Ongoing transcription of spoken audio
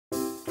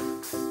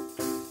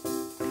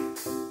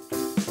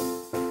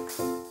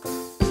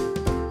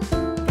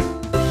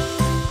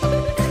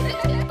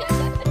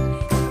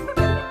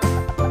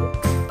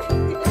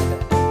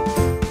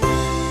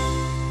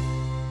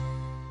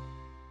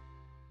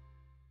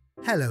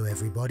Hello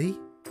everybody.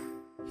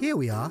 Here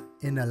we are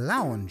in a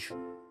lounge.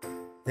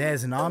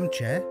 There's an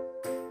armchair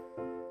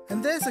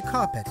and there's a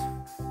carpet.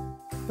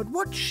 But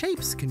what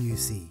shapes can you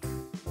see?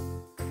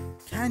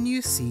 Can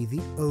you see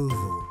the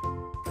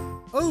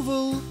oval?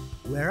 Oval,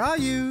 where are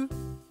you?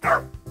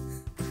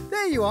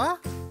 There you are.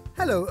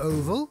 Hello,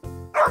 oval.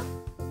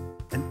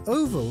 An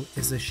oval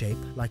is a shape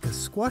like a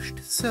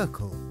squashed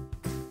circle.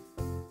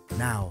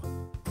 Now,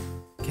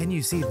 can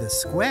you see the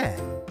square?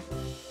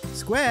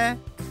 Square,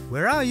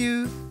 where are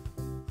you?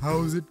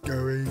 How's it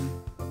going?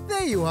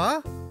 There you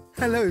are.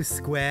 Hello,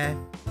 square.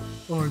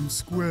 I'm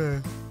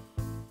square.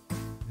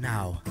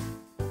 Now,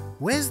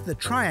 where's the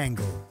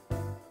triangle?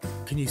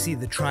 Can you see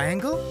the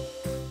triangle?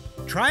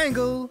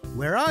 Triangle,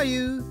 where are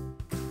you?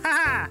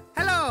 Ha!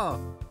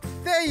 Hello!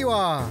 There you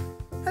are.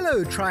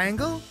 Hello,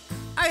 triangle.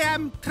 I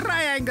am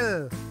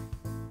triangle.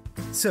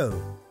 So,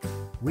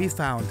 we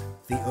found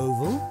the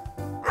oval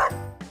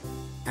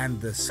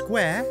and the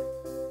square.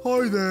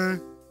 Hi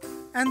there.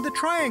 And the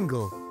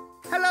triangle.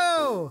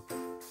 Hello!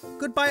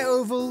 Goodbye,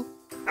 oval.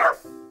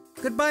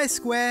 Goodbye,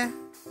 square.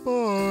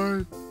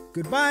 Bye.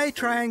 Goodbye,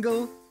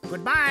 triangle.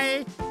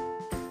 Goodbye.